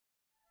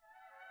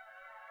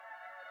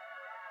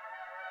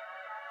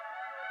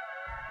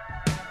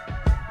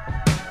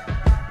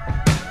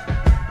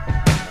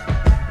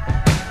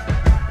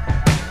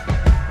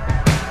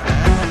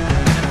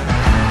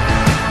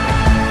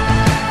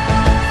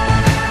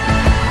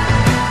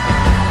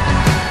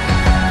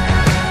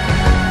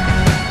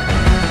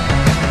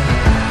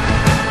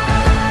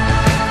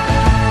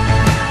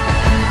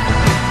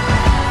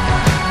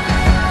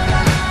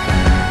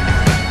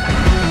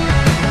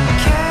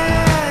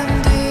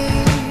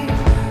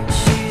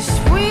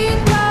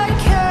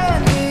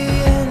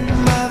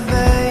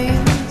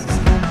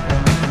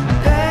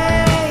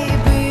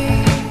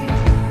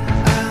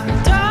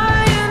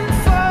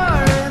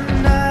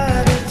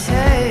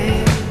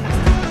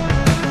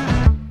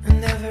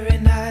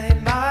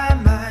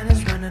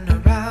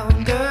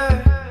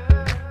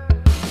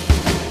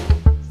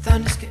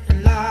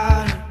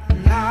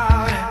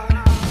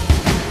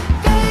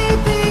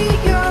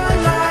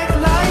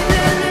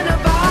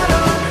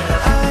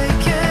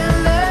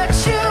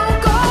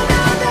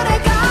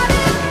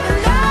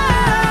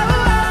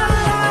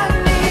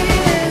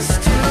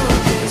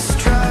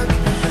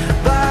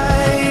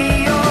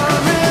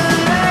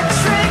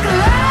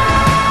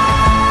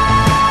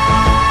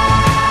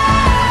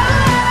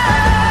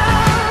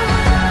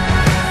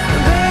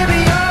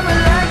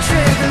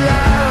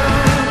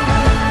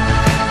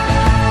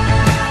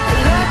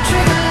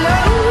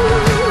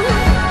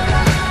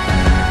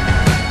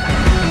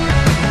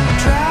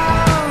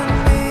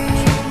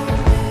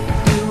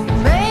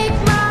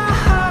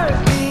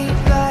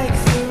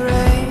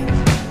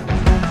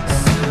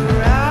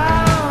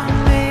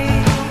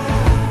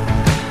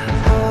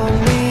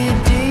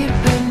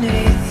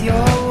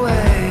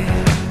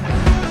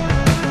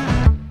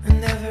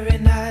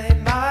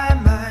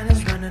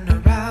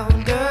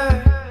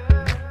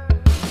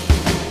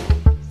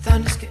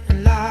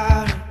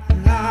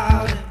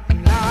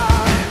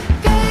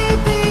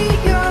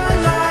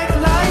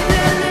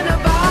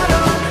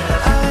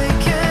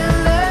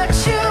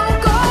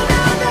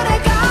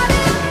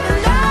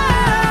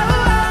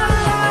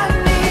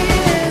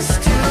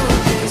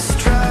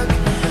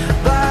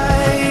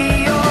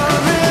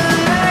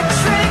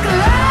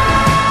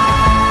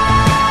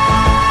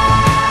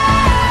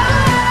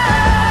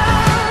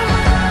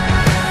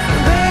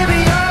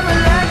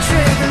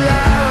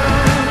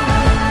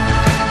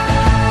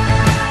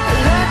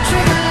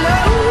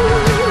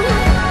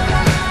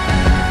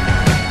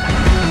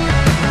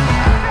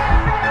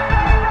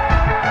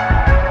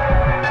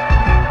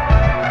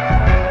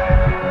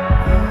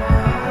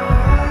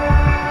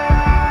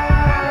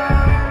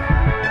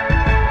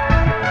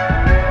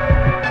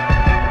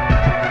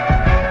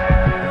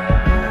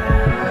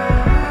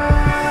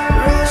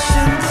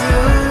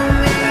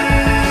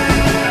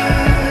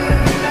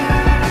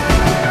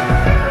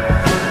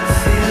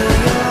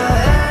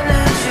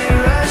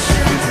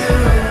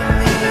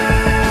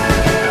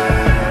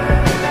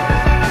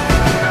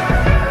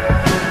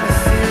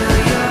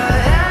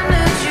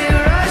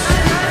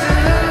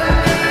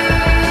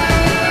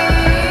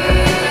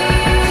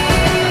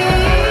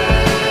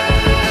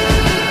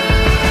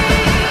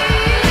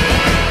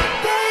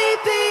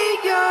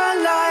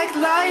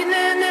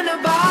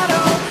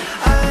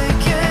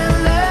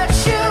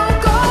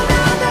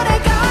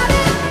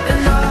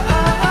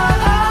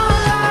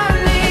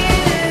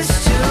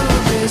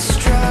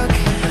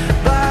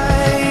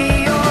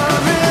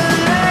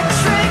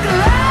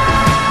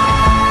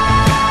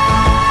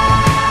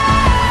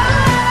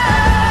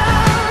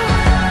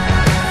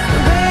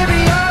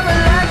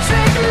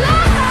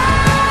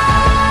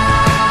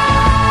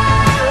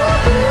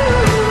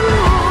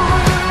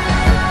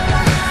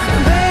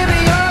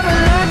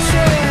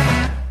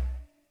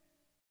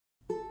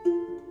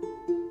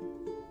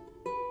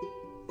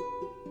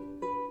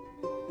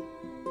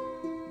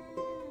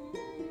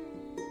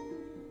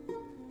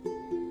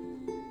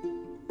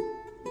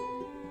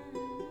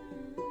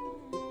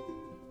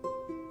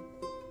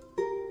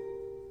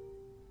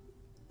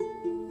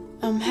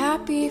I'm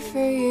happy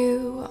for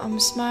you, I'm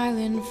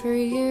smiling for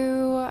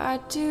you.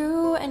 I'd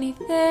do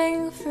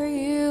anything for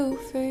you,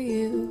 for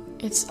you.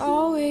 It's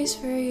always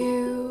for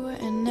you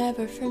and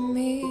never for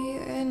me.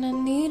 And I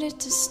need it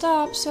to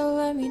stop, so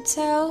let me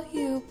tell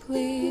you,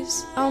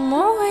 please. I'm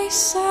always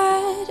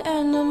sad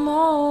and I'm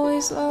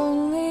always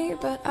lonely,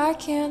 but I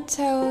can't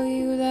tell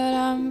you that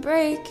I'm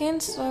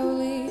breaking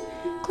slowly.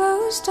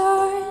 Closed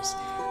doors,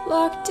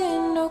 locked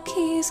in, no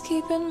keys,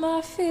 keeping my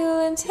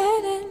feelings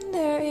hidden.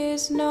 There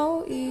is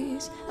no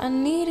ease. I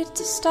need it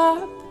to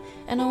stop,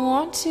 and I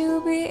want to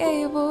be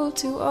able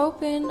to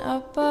open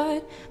up,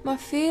 but my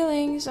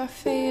feelings are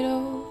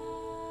fatal.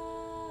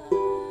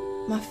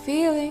 My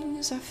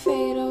feelings are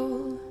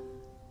fatal.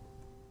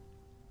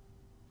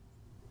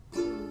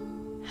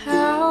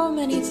 How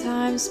many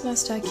times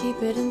must I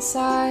keep it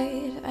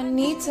inside? I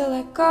need to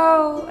let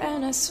go,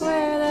 and I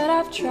swear that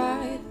I've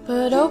tried.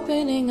 But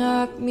opening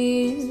up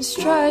means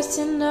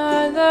trusting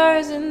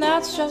others, and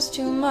that's just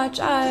too much.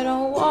 I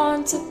don't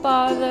want to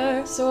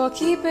bother, so I'll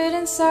keep it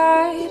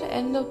inside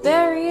and I'll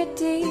bury it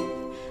deep.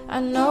 I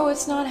know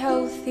it's not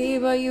healthy,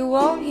 but you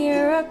won't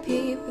hear a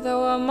peep.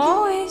 Though I'm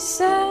always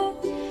sad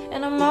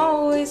and I'm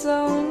always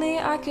lonely,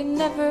 I could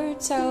never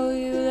tell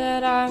you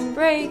that I'm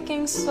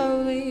breaking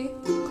slowly.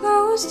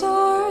 Closed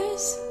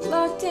doors,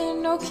 locked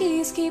in, no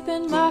keys,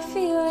 keeping my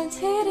feelings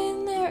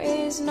hidden. There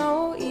is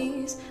no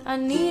ease. I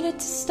need it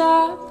to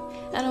stop,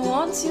 and I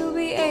want to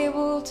be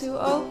able to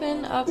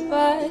open up,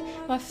 but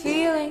my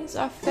feelings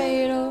are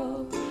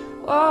fatal.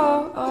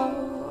 Oh, oh,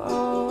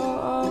 oh,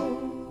 oh.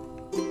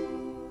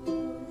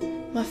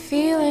 My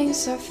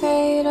feelings are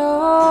fatal.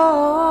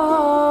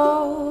 Oh,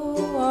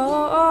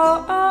 oh,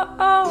 oh,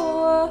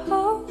 oh,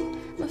 oh.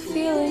 My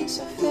feelings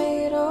are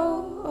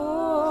fatal.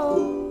 Oh,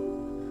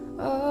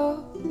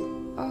 oh,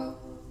 oh.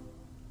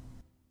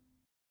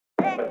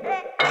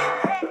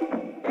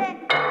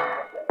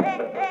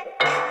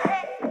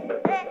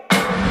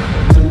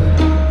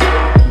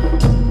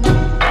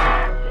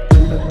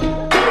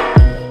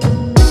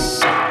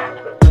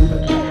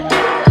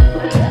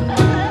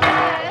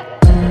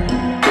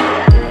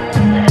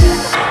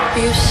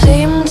 You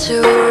seem to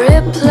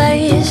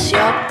replace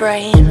your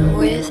brain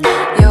with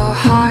your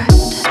heart.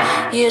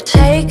 You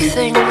take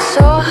things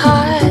so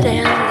hard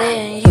and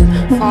then you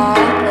fall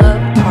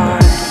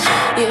apart.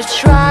 You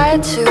try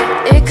to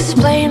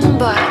explain,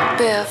 but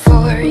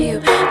before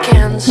you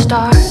can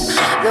start,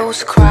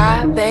 those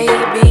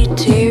crybaby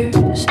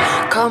tears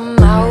come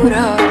out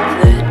of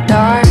the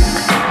dark.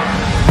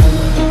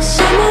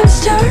 Someone's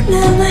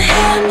turning the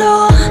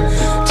handle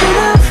to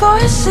the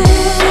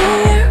voices in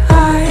your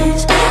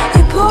eyes.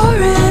 You pour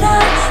it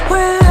out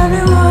where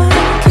everyone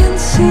can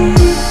see.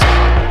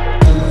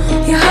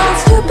 Your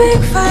heart's too big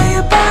for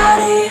your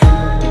body,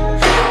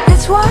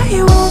 it's why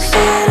you won't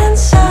fit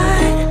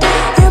inside.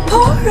 You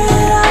pour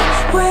it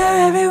out where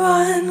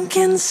everyone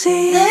can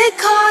see. They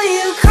call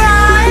you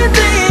cry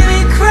baby,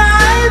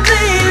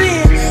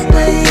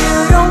 but you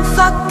don't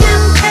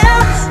fucking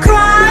care.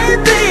 Cry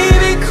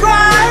baby,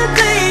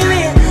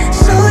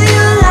 so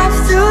you laugh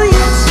through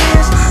your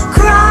tears.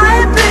 Cry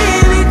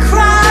baby,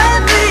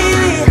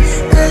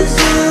 'cause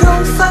you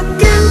don't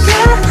fucking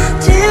care.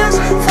 Tears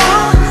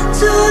fall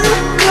to the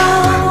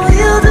ground,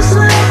 we'll just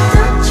let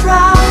them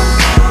drown.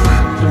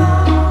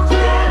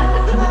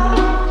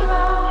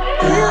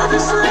 We'll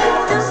just let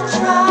them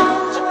drown.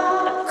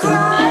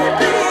 Cry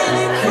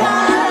baby.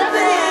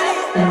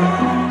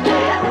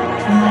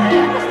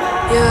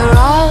 You're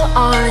all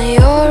on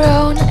your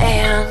own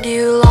and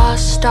you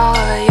lost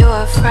all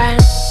your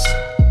friends.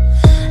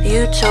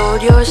 You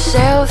told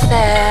yourself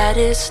that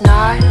it's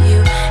not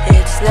you,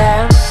 it's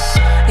them.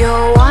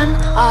 You're one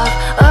of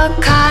a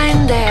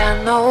kind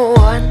and no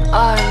one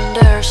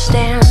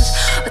understands.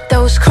 But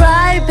those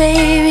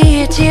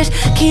crybaby tears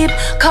keep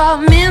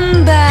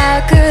coming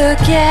back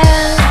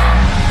again.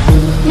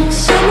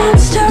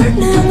 Someone's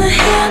turning the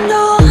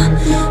handle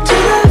to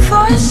the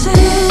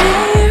voices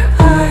in your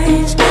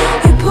eyes.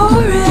 You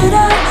pour it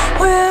out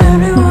where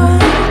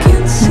everyone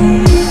can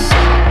see.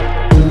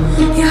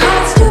 Your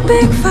heart's too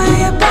big for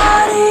your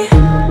body,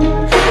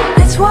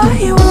 it's why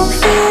you won't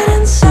fit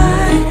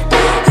inside.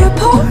 You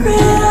pour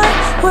it out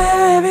where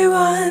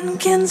everyone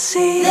can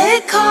see. They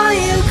call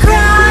you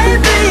cry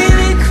baby,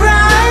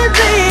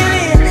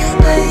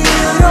 but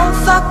you don't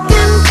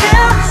fucking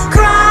care.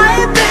 Cry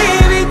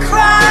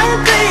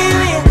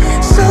baby,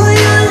 so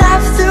you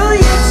laugh through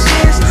your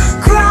tears.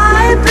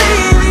 Cry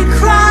baby,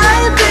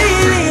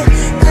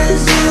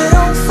 'cause you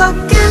don't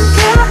fucking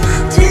care.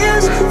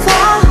 Tears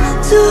fall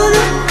to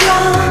the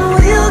ground,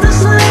 we'll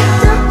just let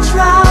them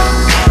drown.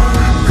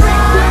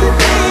 Cry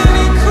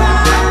baby,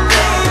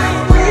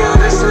 we'll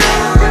just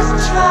let them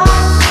drown.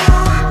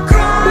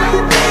 Cry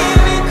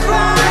baby,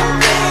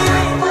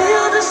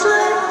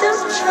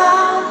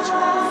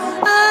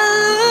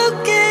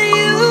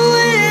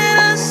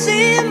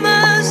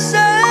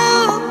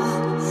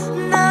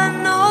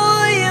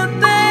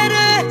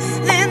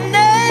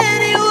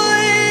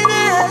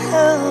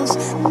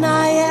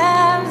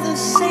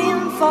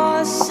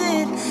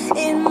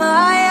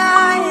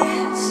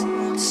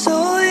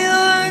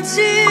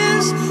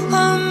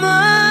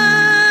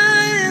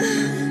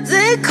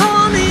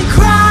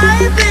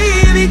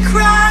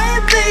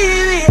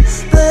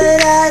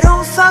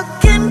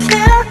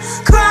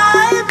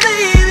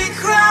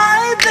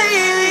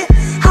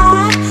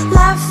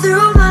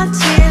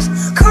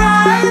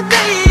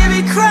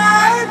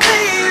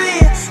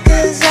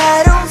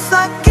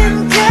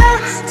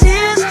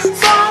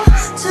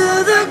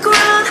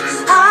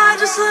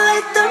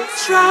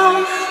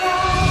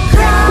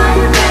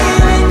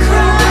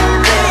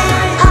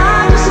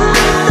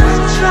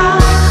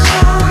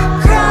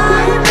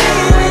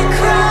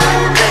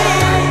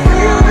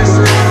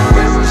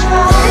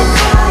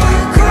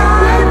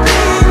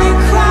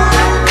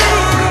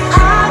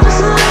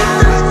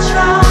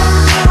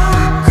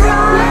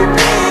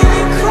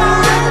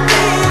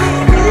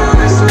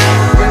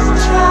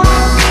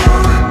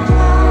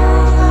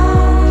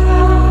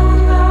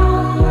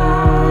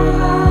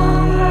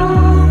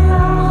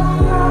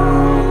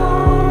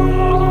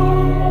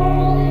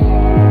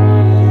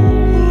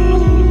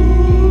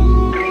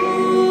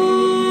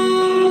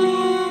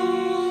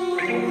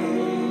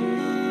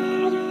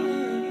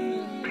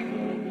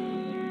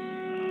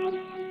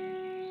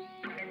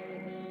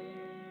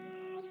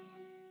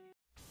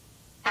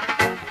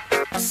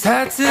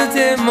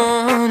 Saturday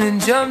morning,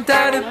 jumped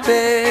out of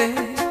bed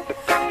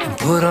and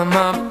put on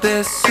my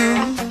best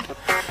suit.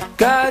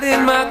 Got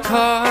in my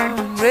car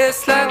and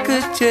raced like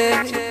a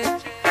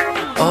jet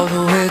all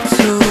the way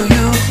to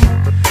you.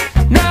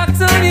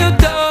 Knocked on your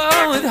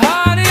door with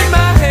heart in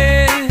my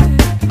hand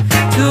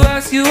to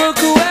ask you a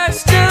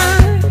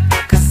question,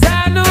 'cause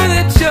I know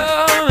that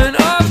you're an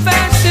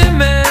old-fashioned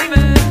man.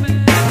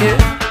 Yeah.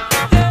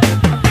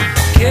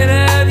 Can I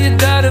have your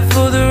daughter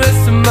for the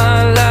rest of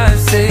my life?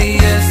 Say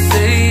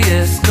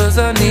yes, 'cause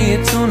I need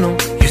to know.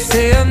 You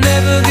say I'll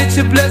never get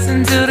your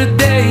blessing till the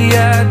day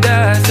I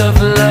die. Tough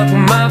luck,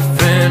 my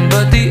friend,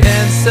 but the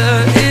answer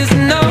is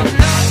no.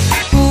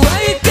 Why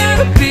you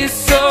gotta be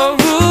so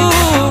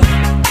rude?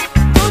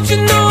 Don't you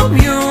know I'm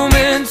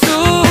human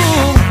too?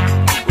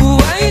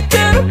 Why you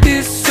gotta be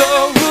so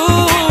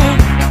rude?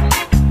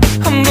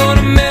 I'm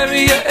gonna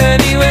marry you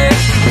anyway.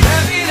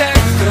 Marry that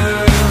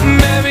girl,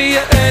 marry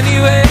you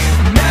anyway.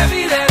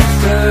 Marry that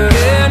girl,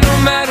 yeah, no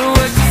matter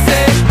what you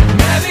say.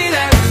 Marry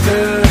that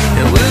girl,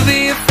 and we'll be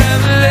a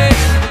family.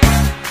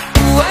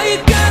 Why you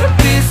gotta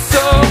be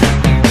so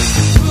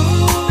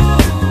rude?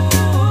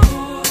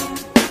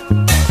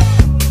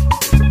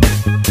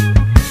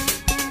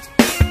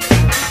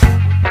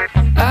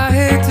 I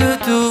hate to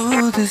do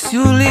this,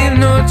 you leave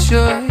no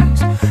choice.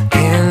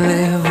 Can't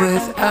live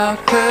without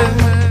her.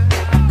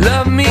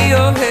 Love me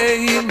or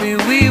hate me,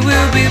 we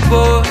will be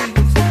boys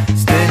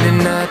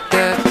standing at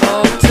that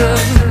altar.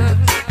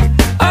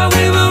 Or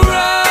we will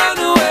run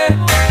away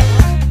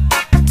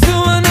to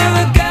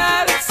another guy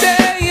to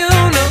say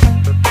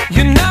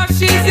you know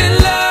she's in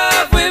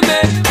love with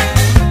me.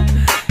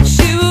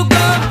 She will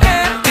go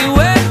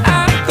anywhere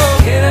I go.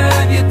 Can I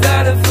have your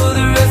daughter for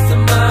the rest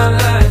of my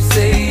life?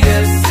 Say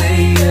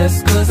yes,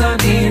 'cause I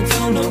need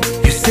to know.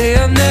 You say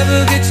I'll never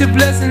get your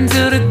blessing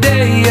till the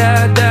day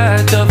I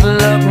die. Tough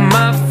luck,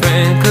 my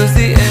friend, 'cause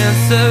the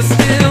answer's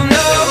still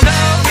no.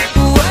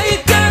 Why you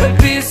gotta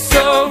be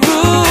so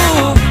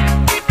rude?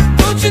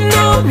 Don't you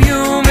know I'm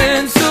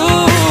human too?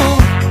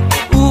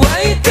 Why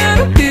you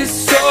gotta be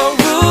so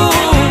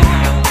rude?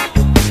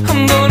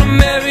 I'm gonna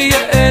marry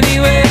you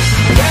anyway.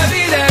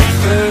 Marry that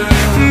girl,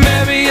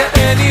 marry you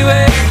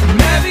anyway.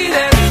 Marry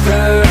that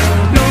girl,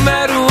 no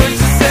matter what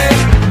you say.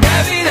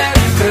 Marry that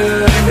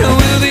girl, and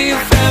we'll be a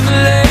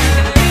family.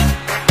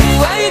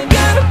 Why you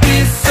gotta be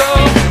so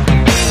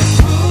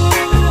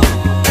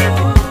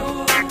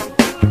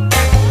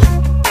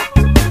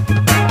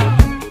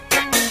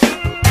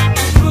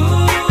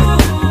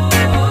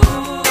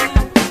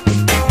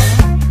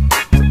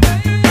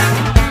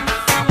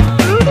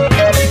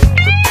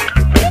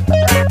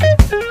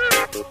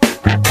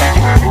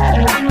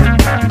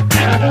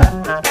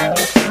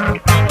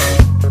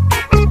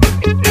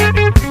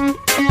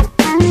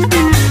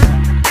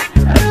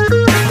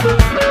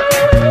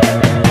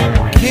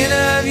Can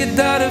I have your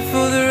daughter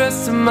for the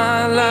rest of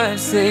my life?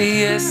 Say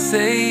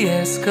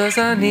yes, 'cause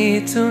I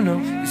need to know.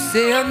 You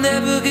say I'll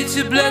never get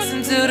your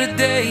blessing till the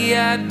day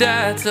I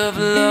die. Tough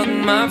luck,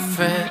 my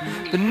friend,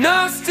 but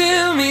no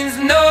still means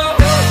no.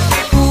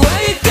 Why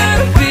you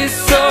gotta be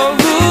so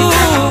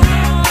rude?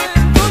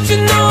 Don't you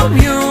know I'm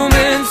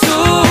human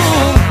too?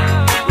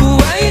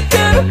 Why you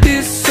gotta be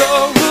so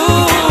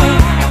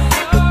rude?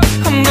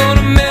 I'm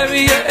gonna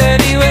marry you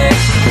anyway.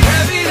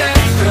 Marry that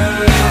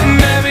girl,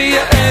 marry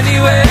you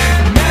anyway.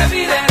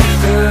 Marry that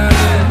girl,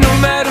 no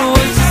matter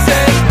what you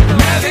say.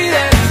 Marry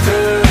that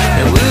girl,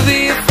 and we'll be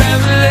a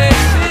family.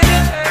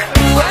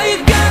 Why you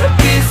gotta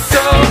be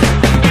so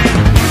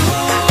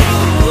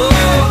rude?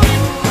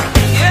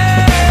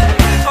 Yeah.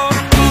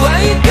 Why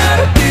you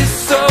gotta be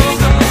so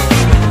rude?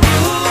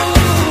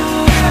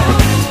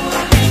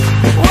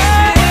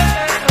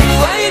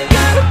 Why you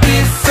gotta be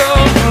so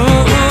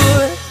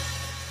rude?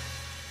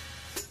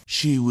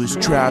 She was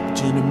trapped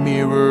in a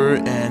mirror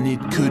and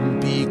it couldn't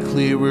be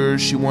clearer.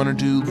 She wanted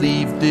to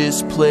leave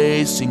this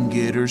place and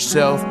get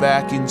herself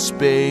back in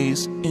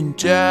space. And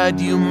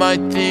Dad, you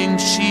might think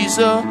she's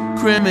a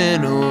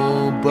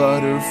criminal,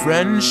 but her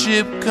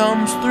friendship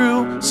comes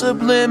through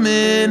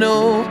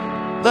subliminal.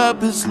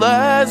 Lapis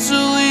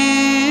lazuli,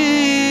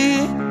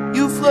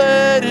 you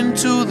fled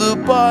into the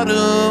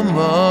bottom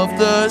of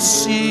the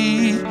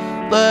sea.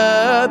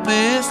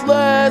 Lapis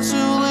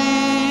lazuli,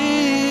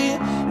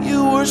 you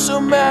were so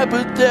mad,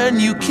 but then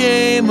you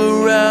came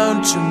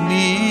around to